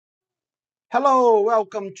Hello,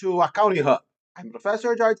 welcome to Accounting Hub. I'm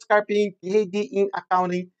Professor George Scarpin, PhD in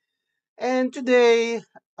accounting, and today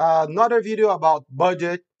another video about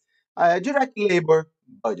budget, direct labor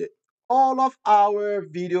budget. All of our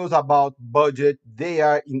videos about budget, they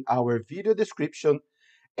are in our video description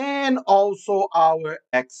and also our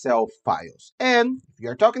Excel files. And if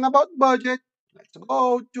you're talking about budget, let's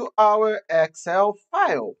go to our Excel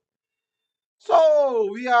file. So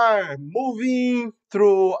we are moving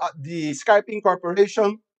through the Skyping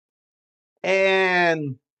Corporation,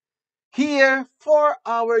 and here for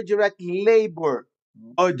our direct labor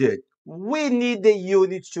budget, we need the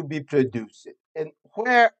units to be produced. And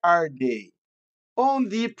where are they? On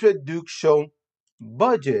the production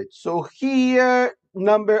budget. So here,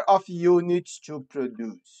 number of units to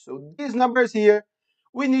produce. So these numbers here,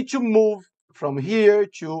 we need to move from here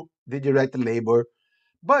to the direct labor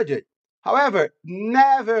budget. However,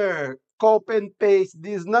 never copy and paste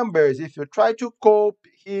these numbers. If you try to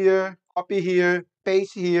copy here,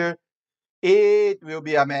 paste here, it will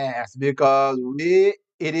be a mess because it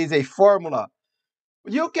is a formula.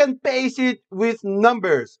 You can paste it with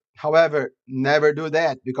numbers. However, never do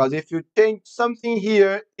that because if you change something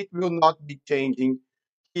here, it will not be changing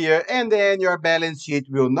here, and then your balance sheet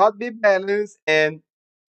will not be balanced, and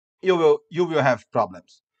you will have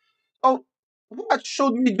problems. So, what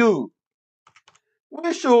should we do?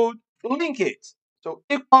 We should link it. So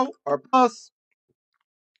equal or plus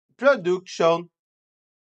production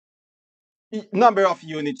number of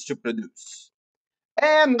units to produce.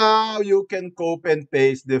 And now you can copy and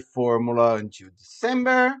paste the formula into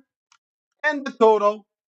December, and the total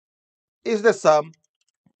is the sum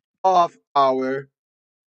of our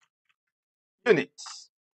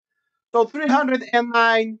units. So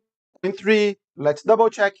 309.3, let's double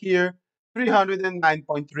check here,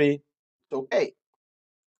 309.3, it's okay.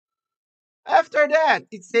 After that,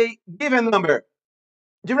 it's a given number.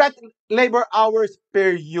 Direct labor hours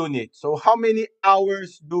per unit. So how many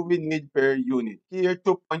hours do we need per unit? Here,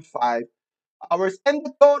 2.5 hours. And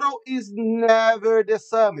the total is never the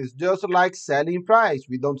sum. It's just like selling price.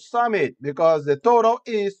 We don't sum it because the total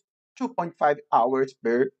is 2.5 hours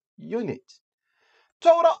per unit.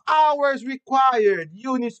 Total hours required,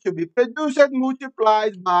 units to be produced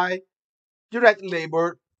multiplied by direct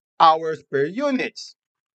labor hours per unit.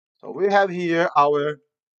 So we have here our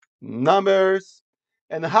numbers.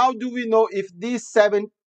 And how do we know if this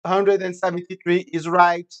 773 is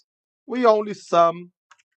right? We only sum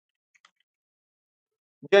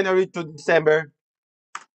January to December,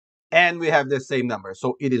 and we have the same number.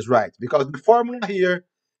 So it is right because the formula here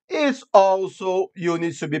is also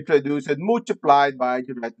units to be produced and multiplied by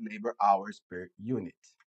direct labor hours per unit.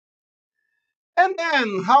 And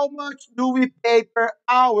then how much do we pay per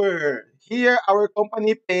hour? Here our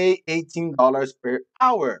company pay $18 per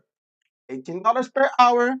hour. $18 per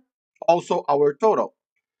hour, also our total.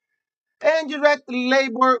 And direct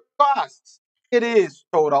labor costs. It is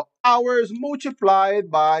total hours multiplied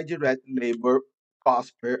by direct labor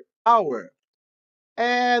cost per hour.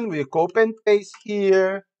 And we copy and paste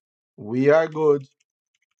here. We are good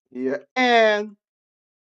here. And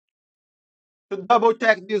to double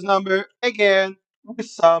check this number again, we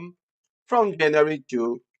sum from January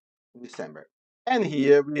to December. And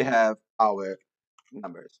here we have our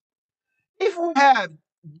numbers. If we have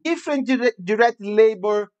different direct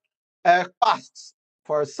labor costs.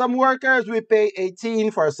 For some workers, we pay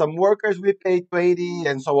 18. For some workers, we pay 20,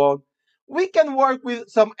 and so on. We can work with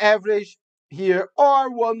some average here or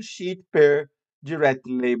one sheet per direct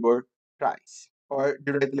labor price or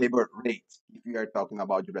direct labor rate if we are talking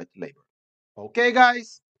about direct labor. Okay,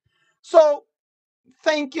 guys? So,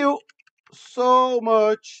 thank you so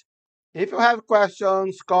much. If you have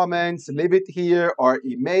questions, comments, leave it here or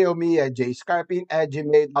email me at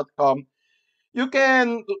jscarpin@gmail.com. You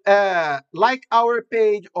can like our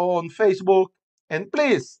page on Facebook, and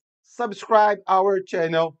please subscribe our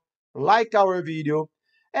channel, like our video,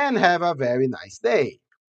 and have a very nice day.